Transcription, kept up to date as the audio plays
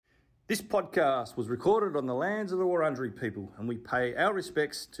This podcast was recorded on the lands of the Wurundjeri people, and we pay our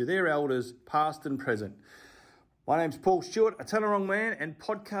respects to their elders, past and present. My name's Paul Stewart, a Tanarong man and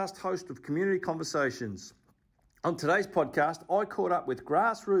podcast host of Community Conversations. On today's podcast, I caught up with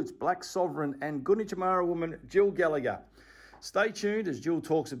grassroots Black sovereign and Gunditjmara woman Jill Gallagher. Stay tuned as Jill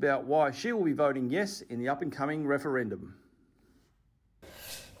talks about why she will be voting yes in the up-and-coming referendum.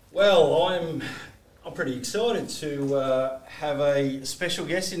 Well, I'm pretty excited to have a special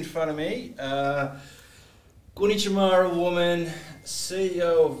guest in front of me. Gunditjmara woman,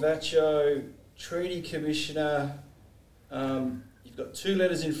 CEO of VACCHO, Treaty Commissioner. You've got two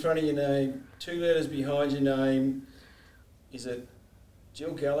letters in front of your name, two letters behind your name. Is it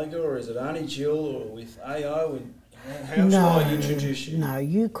Jill Gallagher or is it Auntie Jill or with AO? And how should I introduce you? No,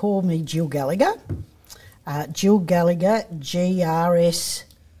 you call me Jill Gallagher. Jill Gallagher, GRSB.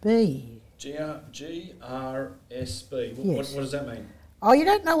 GRSB. Yes. What does that mean? Oh, you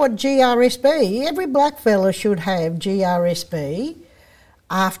don't know what GRSB? Every black fella should have GRSB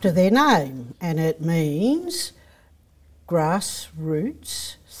after their name, and it means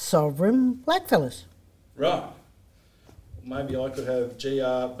grassroots sovereign blackfellas. Right. Maybe I could have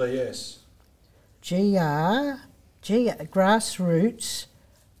GRBS. Grassroots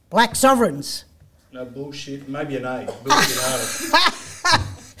black sovereigns. No bullshit. Maybe an A. Bullshit artist.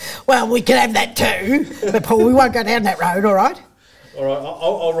 Well, we can have that too, but Paul, we won't go down that road, all right? All right,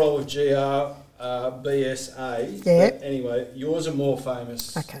 I'll roll with GRBSA. Yeah. But anyway, yours are more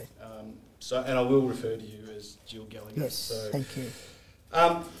famous. Okay. And I will refer to you as Jill Gallagher. Yes, so, thank you.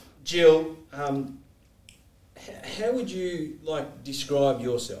 Jill, how would you describe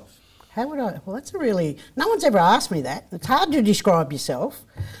yourself? How would I? Well, that's no one's ever asked me that. It's hard to describe yourself,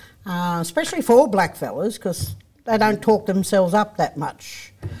 especially for all black fellas, because they don't talk themselves up that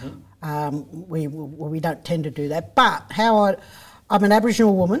much. Mm-hmm. We don't tend to do that. But I'm an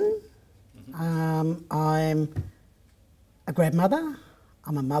Aboriginal woman. Mm-hmm. I'm a grandmother.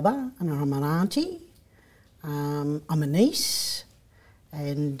 I'm a mother, and I'm an auntie. I'm a niece,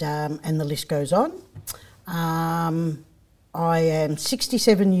 and the list goes on. I am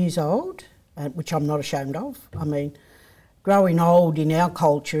 67 years old, which I'm not ashamed of. I mean, growing old in our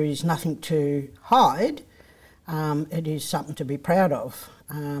culture is nothing to hide. It is something to be proud of.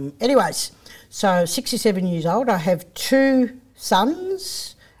 Anyways, so 67 years old. I have 2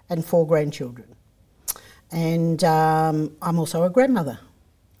 sons and 4 grandchildren. And I'm also a grandmother.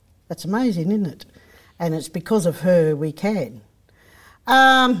 That's amazing, isn't it? And it's because of her we can.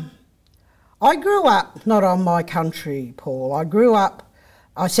 I grew up not on my country, Paul.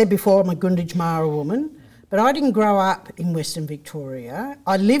 I said before I'm a Gunditjmara woman, but I didn't grow up in Western Victoria.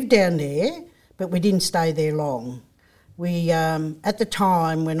 I lived down there, but we didn't stay there long. We, at the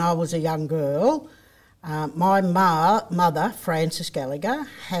time when I was a young girl, my mother, Frances Gallagher,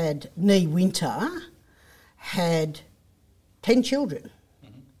 had 10 children.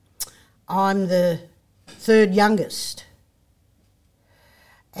 Mm-hmm. I'm the 3rd youngest.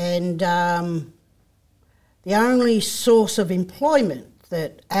 And the only source of employment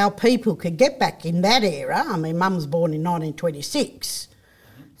that our people could get back in that era, I mean, Mum was born in 1926,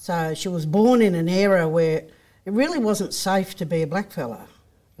 so she was born in an era where it really wasn't safe to be a black fella,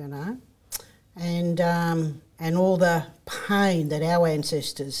 you know, and all the pain that our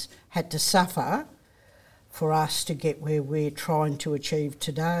ancestors had to suffer for us to get where we're trying to achieve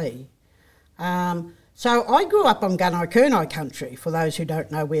today. So I grew up on Gunai country, for those who don't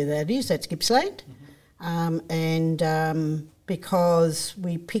know where that is, that's Gippsland. Mm-hmm. Because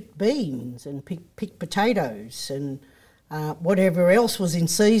we picked beans and picked potatoes and whatever else was in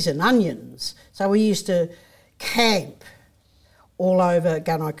season, onions. So we used to camp all over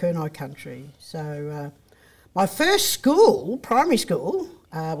Gunai country. So my first school, primary school,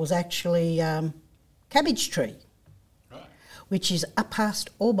 was actually Cabbage Tree, right, which is up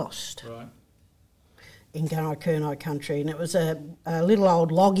past Orbost. Right. In Gunai country, and it was a little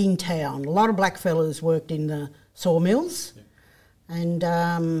old logging town. A lot of black fellas worked in the sawmills, yeah. And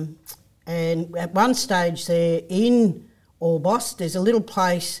at one stage there in Orbost, there's a little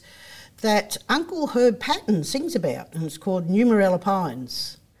place that Uncle Herb Patton sings about, and it's called Numarella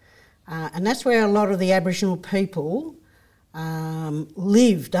Pines, and that's where a lot of the Aboriginal people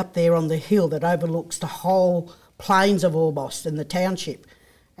lived up there on the hill that overlooks the whole plains of Orbost and the township.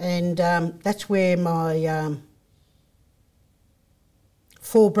 And that's where my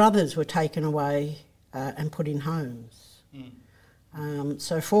 4 brothers were taken away and put in homes. Mm.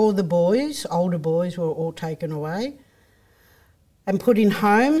 So 4 of the boys, older boys, were all taken away and put in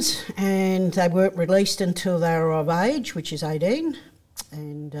homes, and they weren't released until they were of age, which is 18.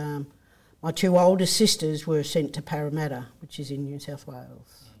 And my 2 older sisters were sent to Parramatta, which is in New South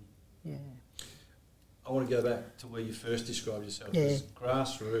Wales. Yeah. I want to go back to where you first described yourself Yeah. as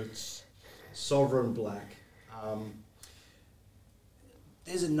grassroots, sovereign black.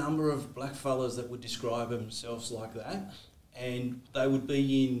 There's a number of black fellas that would describe themselves like that, and they would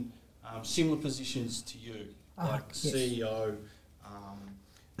be in similar positions to you, like yes. CEO.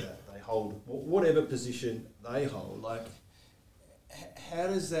 They hold whatever position they hold. Like, how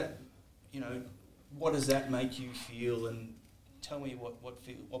does that, what does that make you feel? And tell me what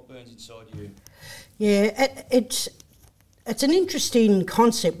burns inside you. Yeah, it's an interesting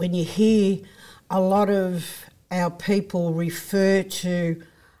concept when you hear a lot of our people refer to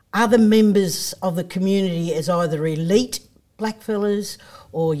other members of the community as either elite blackfellas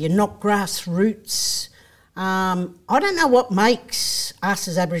or you're not grassroots. I don't know what makes us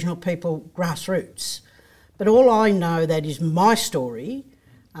as Aboriginal people grassroots, but all I know that is my story.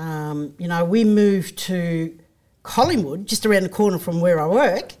 We moved to Collingwood, just around the corner from where I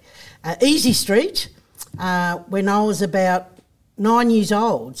work, Easy Street, when I was about 9 years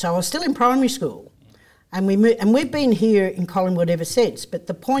old. So I was still in primary school. And we've been here in Collingwood ever since. But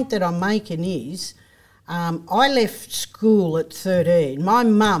the point that I'm making is I left school at 13. My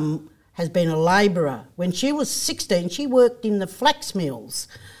mum has been a labourer. When she was 16, she worked in the flax mills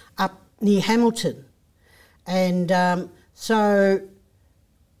up near Hamilton. And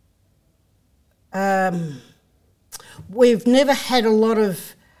we've never had a lot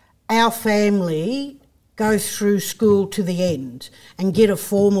of our family go through school to the end and get a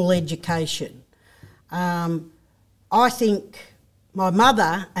formal education. I think my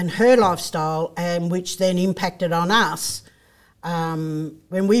mother and her lifestyle, and which then impacted on us,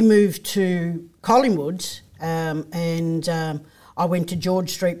 when we moved to Collingwood and I went to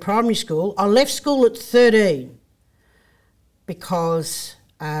George Street Primary School, I left school at 13 because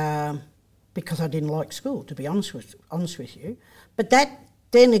I didn't like school, to be honest with you. But that,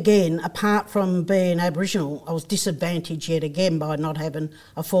 then again, apart from being Aboriginal, I was disadvantaged yet again by not having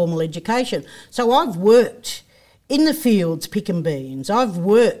a formal education. So I've worked in the fields picking beans. I've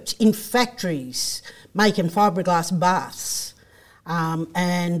worked in factories making fiberglass baths.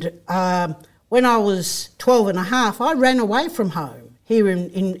 When I was 12 and a half, I ran away from home here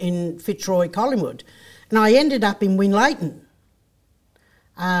in Fitzroy, Collingwood, and I ended up in Winlayton.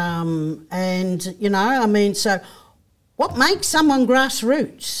 So what makes someone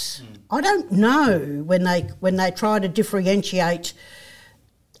grassroots? I don't know when they try to differentiate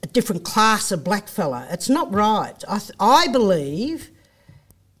a different class of blackfella. It's not right. I believe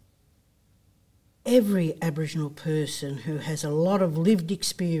every Aboriginal person who has a lot of lived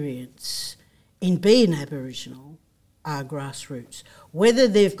experience in being Aboriginal are grassroots. Whether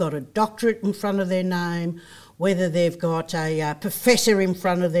they've got a doctorate in front of their name, whether they've got a professor in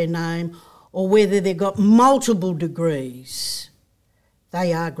front of their name, or whether they've got multiple degrees,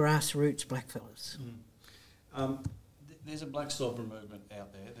 they are grassroots blackfellas. There's a black sovereign movement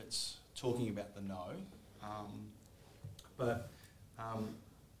out there that's talking about the no, but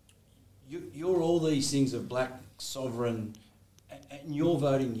you're all these things of black sovereign, and you're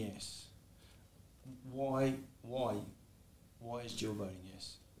voting yes. Why is Jill voting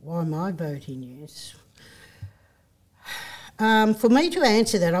yes? Why am I voting yes? For me to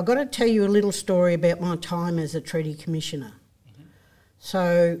answer that, I've got to tell you a little story about my time as a Treaty Commissioner. Mm-hmm.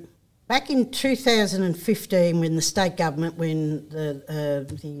 So back in 2015, when the state government, when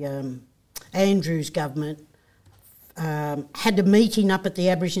the Andrews government had a meeting up at the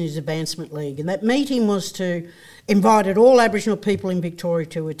Aborigines Advancement League, and that meeting was to invited all Aboriginal people in Victoria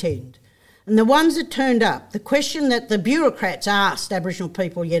to attend. And the ones that turned up, the question that the bureaucrats asked Aboriginal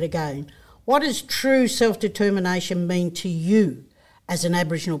people yet again, what does true self-determination mean to you as an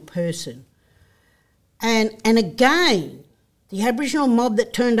Aboriginal person? And again, the Aboriginal mob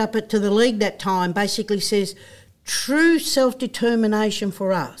that turned up to the League that time basically says, true self-determination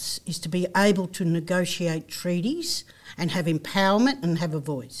for us is to be able to negotiate treaties and have empowerment and have a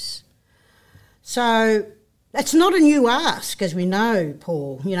voice. So that's not a new ask, as we know,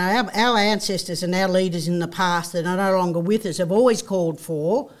 Paul. You know, our ancestors and our leaders in the past that are no longer with us have always called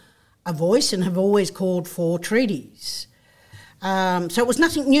for a voice and have always called for treaties. So it was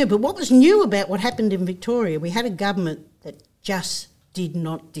nothing new. But what was new about what happened in Victoria, we had a government that just did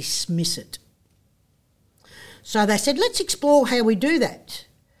not dismiss it. So they said, let's explore how we do that.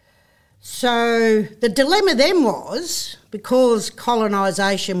 So the dilemma then was, because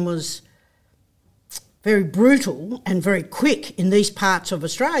colonisation was very brutal and very quick in these parts of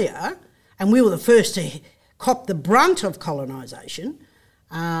Australia, and we were the first to cop the brunt of colonisation,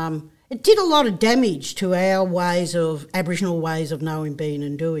 it did a lot of damage to our Aboriginal ways of knowing, being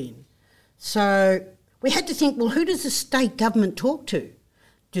and doing. So we had to think, well, who does the state government talk to?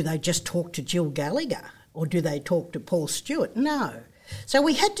 do they just talk to Jill Gallagher or do they talk to Paul Stewart? No. So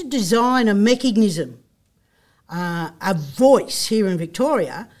we had to design a mechanism, a voice here in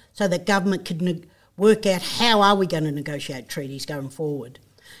Victoria so that government could work out how are we going to negotiate treaties going forward.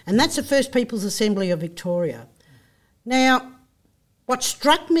 And that's the First Peoples Assembly of Victoria. Now, what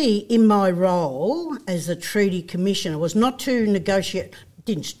struck me in my role as a treaty commissioner was not to negotiate,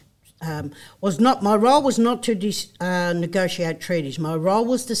 my role was not to negotiate treaties. My role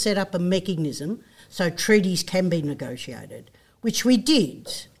was to set up a mechanism so treaties can be negotiated, which we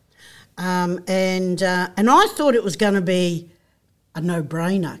did. And I thought it was going to be a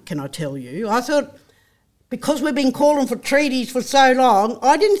no-brainer, can I tell you. I thought, because we've been calling for treaties for so long,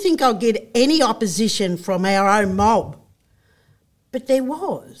 I didn't think I'd get any opposition from our own mob. But there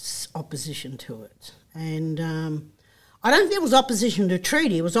was opposition to it. And I don't think it was opposition to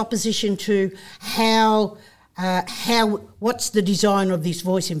treaty, it was opposition to what's the design of this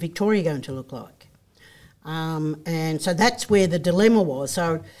voice in Victoria going to look like. And so that's where the dilemma was.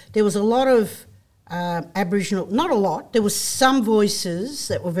 So there was a lot of Aboriginal, not a lot, there was some voices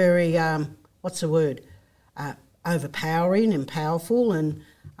that were very, overpowering and powerful, and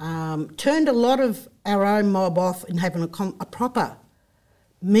turned a lot of our own mob off in having a proper,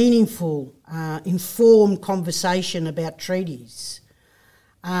 meaningful, informed conversation about treaties.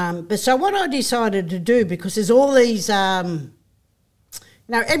 But so what I decided to do, because there's all these, everyone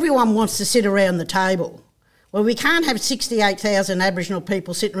wants to sit around the table. Well, we can't have 68,000 Aboriginal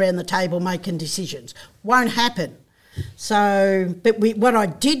people sitting around the table making decisions. Won't happen. So, what I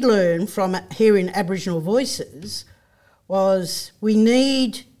did learn from hearing Aboriginal voices was we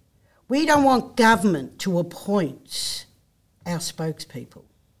don't want government to appoint our spokespeople.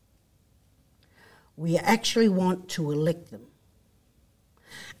 We actually want to elect them.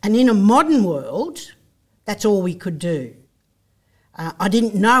 And in a modern world, that's all we could do. I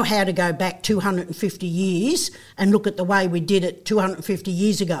didn't know how to go back 250 years and look at the way we did it 250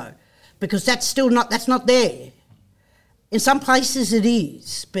 years ago, because that's not there. In some places it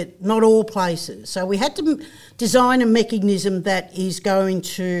is, but not all places. So we had to design a mechanism that is going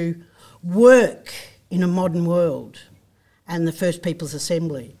to work in a modern world, and the First Peoples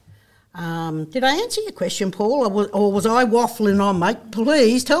Assembly. Did I answer your question, Paul, or was I waffling on, mate?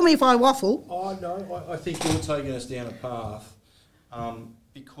 Please tell me if I waffle. Oh, no, I think you're taking us down a path,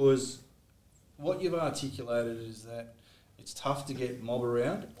 because what you've articulated is that it's tough to get mob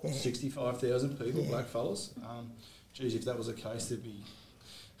around, 65,000 people, blackfellas. Geez, if that was the case, there'd be...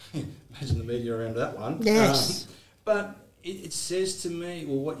 imagine the media around that one. Yes. But it says to me,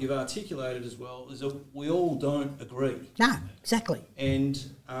 well, what you've articulated as well, is that we all don't agree. No, exactly. And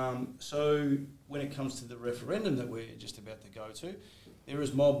so when it comes to the referendum that we're just about to go to, there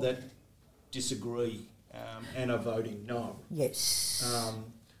is mob that disagree and are voting no. Yes.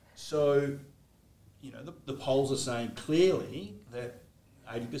 So, the polls are saying clearly that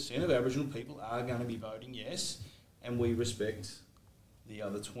 80% of Aboriginal people are going to be voting yes, and we respect the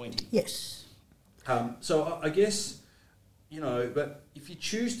other 20. Yes. So I guess, but if you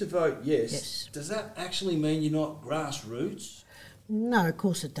choose to vote yes, does that actually mean you're not grassroots? No, of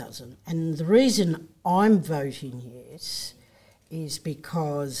course it doesn't. And the reason I'm voting yes is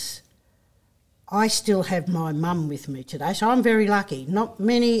because I still have my mum with me today, so I'm very lucky. Not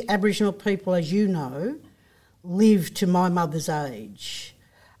many Aboriginal people, as you know, live to my mother's age,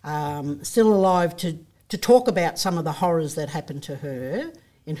 still alive to talk about some of the horrors that happened to her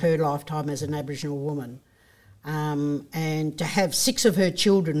in her lifetime as an Aboriginal woman, and to have 6 of her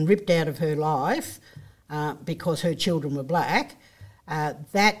children ripped out of her life because her children were black,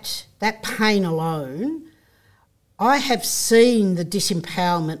 that pain alone. I have seen the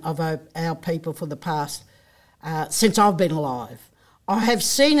disempowerment of our people for the past, since I've been alive. I have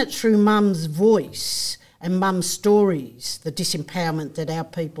seen it through Mum's voice and Mum's stories, the disempowerment that our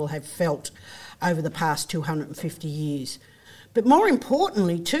people have felt over the past 250 years. But more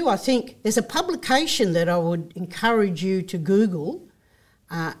importantly too, I think there's a publication that I would encourage you to Google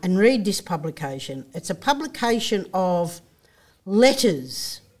and read this publication. It's a publication of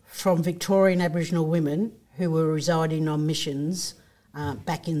letters from Victorian Aboriginal women who were residing on missions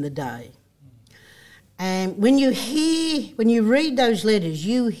back in the day. And when you read those letters,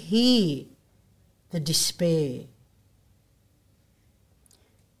 you hear the despair.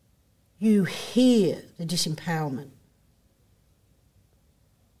 You hear the disempowerment.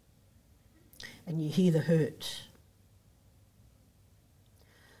 And you hear the hurt.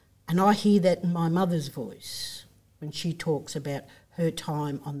 And I hear that in my mother's voice when she talks about her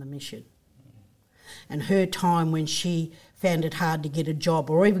time on the mission. And her time when she found it hard to get a job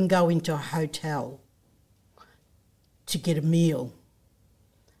or even go into a hotel to get a meal.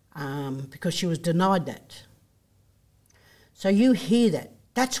 because she was denied that. So you hear that.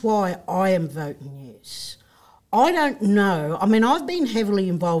 That's why I am voting yes. I don't know. I mean, I've been heavily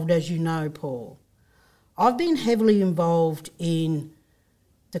involved, as you know, Paul. I've been heavily involved in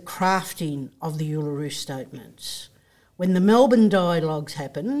the crafting of the Uluru Statements. When the Melbourne dialogues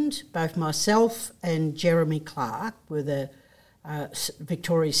happened, both myself and Jeremy Clark were the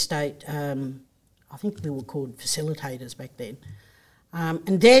Victoria State, I think we were called facilitators back then.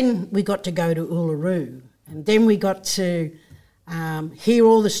 And then we got to go to Uluru, and then we got to hear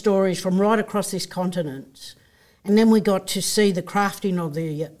all the stories from right across this continent, and then we got to see the crafting of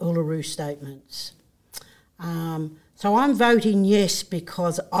the Uluru Statements. So I'm voting yes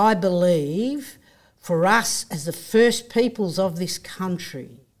because I believe for us as the first peoples of this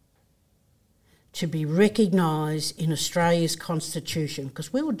country to be recognised in Australia's constitution,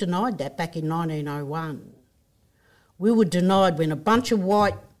 because we were denied that back in 1901. We were denied when a bunch of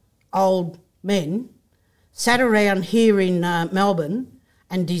white old men sat around here in Melbourne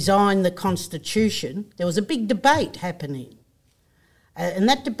and designed the constitution. There was a big debate happening. And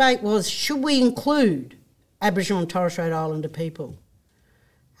that debate was, should we include Aboriginal and Torres Strait Islander people?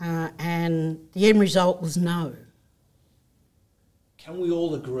 And the end result was no. Can we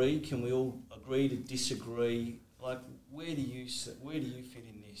all agree? Can we all agree to disagree? Like, where do you fit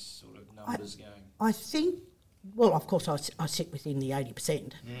in this sort of numbers game? I think, well, of course, I sit within the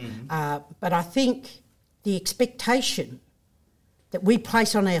 80%, but I think the expectation that we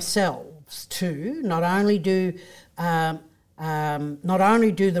place on ourselves to not only do the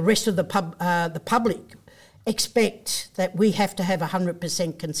rest of the public expect that we have to have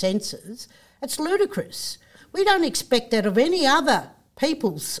 100% consensus, it's ludicrous. We don't expect that of any other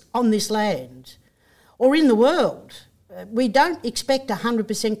peoples on this land or in the world. We don't expect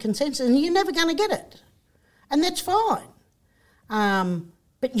 100% consensus, and you're never going to get it. And that's fine.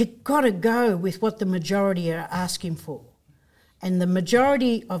 But you've got to go with what the majority are asking for. And the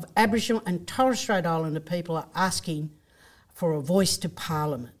majority of Aboriginal and Torres Strait Islander people are asking for a voice to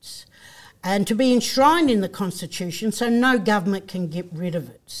parliaments and to be enshrined in the Constitution so no government can get rid of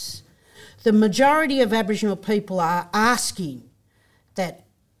it. The majority of Aboriginal people are asking that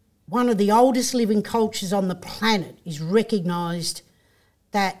one of the oldest living cultures on the planet is recognised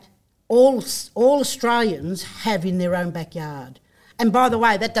that all Australians have in their own backyard. And by the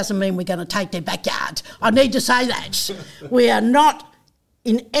way, that doesn't mean we're going to take their backyard. I need to say that. We are not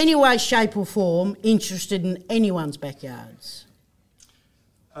in any way, shape or form interested in anyone's backyards.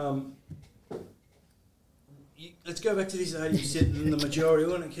 Let's go back to this 80% and the majority.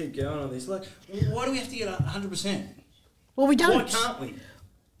 We want to keep going on this. Like, why do we have to get 100%? Well, we don't. Why can't we?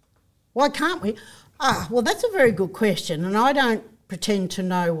 Why can't we? Well, that's a very good question, and I don't pretend to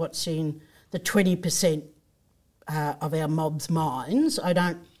know what's in the 20% of our mob's minds. I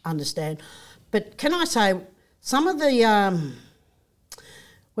don't understand. But can I say, some of the...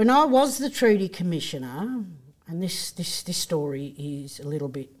 when I was the Treaty Commissioner, and this story is a little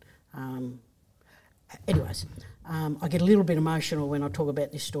bit... I get a little bit emotional when I talk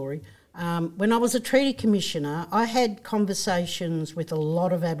about this story. When I was a Treaty Commissioner, I had conversations with a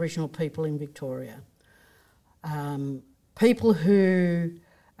lot of Aboriginal people in Victoria. People who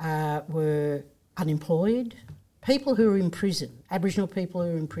were unemployed, people who were in prison, Aboriginal people who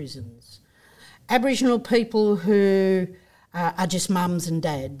are in prisons, Aboriginal people who are just mums and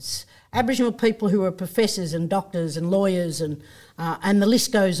dads, Aboriginal people who are professors and doctors and lawyers and the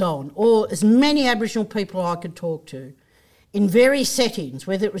list goes on, or as many Aboriginal people I could talk to in various settings,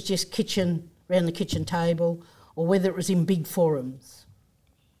 whether it was just around the kitchen table or whether it was in big forums.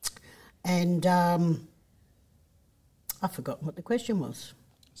 And I've forgotten what the question was.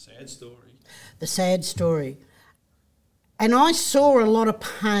 Sad story. The sad story. And I saw a lot of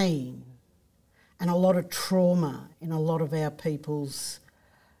pain and a lot of trauma in a lot of our people's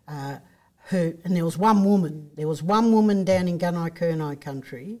and there was one woman down in Gunai-Kurnai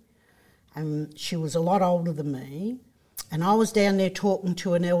country, and she was a lot older than me, and I was down there talking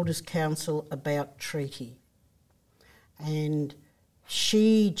to an Elders Council about treaty, and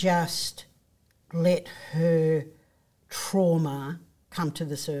she just let her trauma come to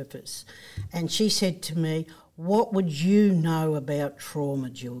the surface, and she said to me, "What would you know about trauma,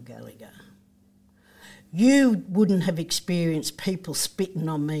 Jill Gallagher? You wouldn't have experienced people spitting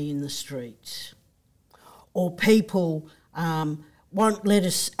on me in the streets, or people won't let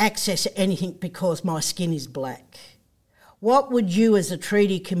us access anything because my skin is black. What would you as a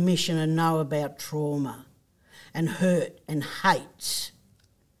Treaty Commissioner know about trauma and hurt and hate?"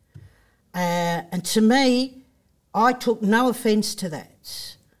 And to me, I took no offence to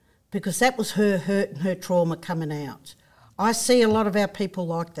that because that was her hurt and her trauma coming out. I see a lot of our people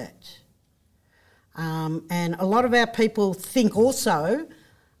like that. And a lot of our people think also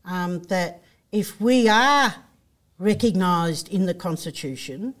that if we are recognised in the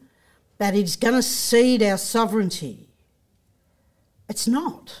Constitution, that it's going to cede our sovereignty. It's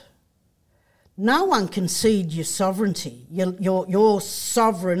not. No one can cede your sovereignty, your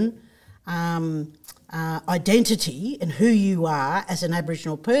sovereign identity and who you are as an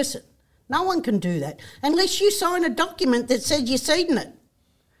Aboriginal person. No one can do that unless you sign a document that says you're ceding it.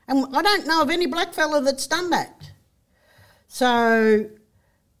 And I don't know of any blackfella that's done that. So,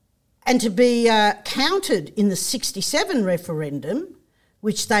 and to be counted in the 67 referendum,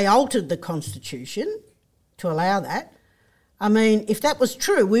 which they altered the Constitution to allow that, I mean, if that was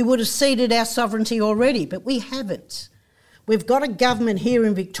true, we would have ceded our sovereignty already, but we haven't. We've got a government here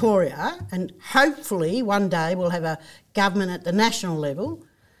in Victoria, and hopefully one day we'll have a government at the national level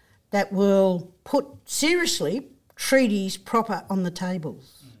that will put seriously treaties proper on the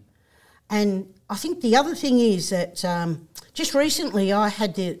tables. And I think the other thing is that just recently I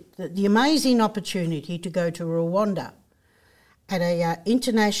had the amazing opportunity to go to Rwanda at a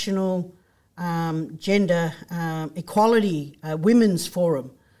international gender equality women's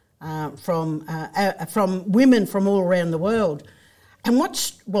forum from women from all around the world. And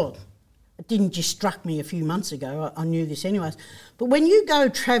it didn't just struck me a few months ago, I knew this anyways, but when you go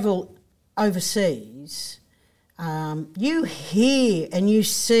travel overseas, you hear and you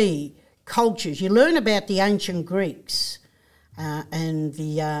see cultures. You learn about the ancient Greeks and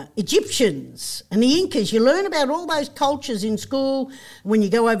the Egyptians and the Incas. You learn about all those cultures in school. When you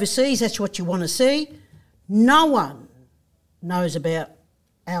go overseas, that's what you want to see. No one knows about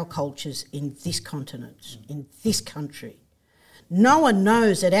our cultures in this continent, in this country. No one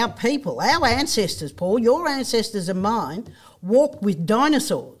knows that our people, our ancestors, Paul, your ancestors and mine, walked with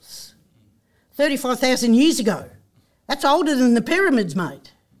dinosaurs 35,000 years ago. That's older than the pyramids,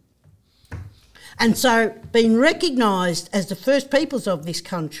 mate. And so being recognised as the first peoples of this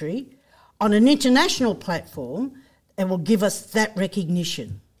country on an international platform, it will give us that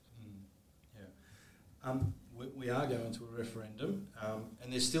recognition. Yeah. We are going to a referendum,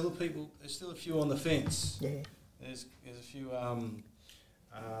 and there's still a few on the fence. Yeah. There's a few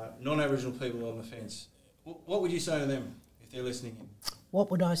non-Aboriginal people on the fence. What would you say to them if they're listening in? What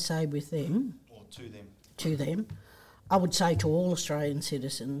would I say with them? Or to them? To them. I would say to all Australian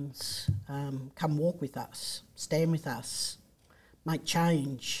citizens, come walk with us, stand with us, make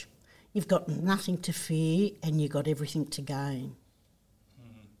change. You've got nothing to fear and you've got everything to gain.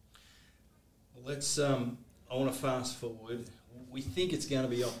 Well, I want to fast forward. We think it's going to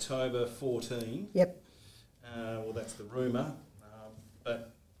be October 14. Yep. Well, that's the rumour,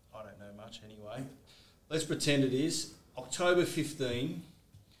 but I don't know much anyway. Let's pretend it is. October 15,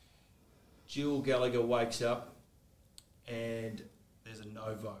 Jill Gallagher wakes up and there's a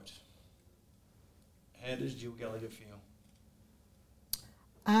no vote. How does Jill Gallagher feel?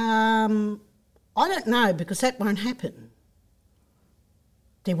 I don't know, because that won't happen.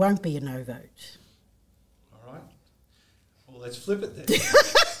 There won't be a no vote. All right. Well, let's flip it then.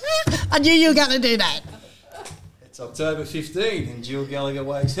 I knew you were going to do that. It's October 15 and Jill Gallagher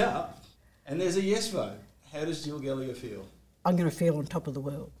wakes up and there's a yes vote. How does Jill Gallagher feel? I'm going to feel on top of the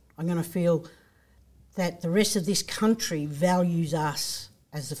world. I'm going to feel that the rest of this country values us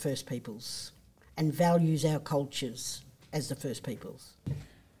as the First Peoples and values our cultures as the First Peoples.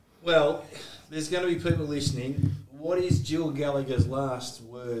 Well, there's going to be people listening. What is Jill Gallagher's last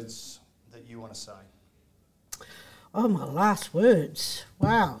words that you want to say? Oh, my last words.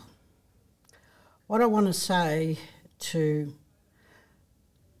 Wow. What I want to say to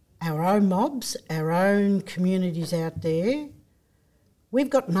our own mobs, our own communities out there, we've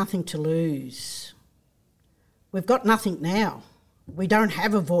got nothing to lose. We've got nothing now. We don't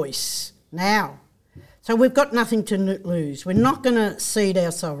have a voice now. So we've got nothing to lose. We're not going to cede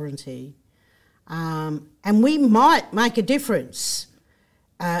our sovereignty. And we might make a difference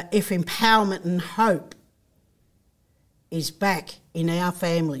if empowerment and hope is back in our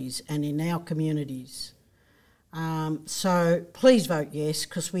families and in our communities. So please vote yes,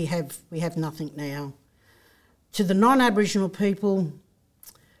 because we have nothing now. To the non-Aboriginal people,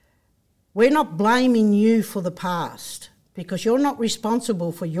 we're not blaming you for the past, because you're not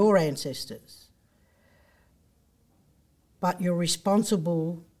responsible for your ancestors. But you're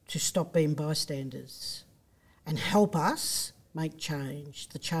responsible to stop being bystanders and help us make change,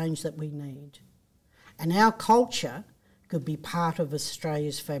 the change that we need. And our culture could be part of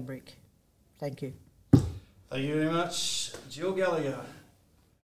Australia's fabric. Thank you. Thank you very much, Jill Gallagher.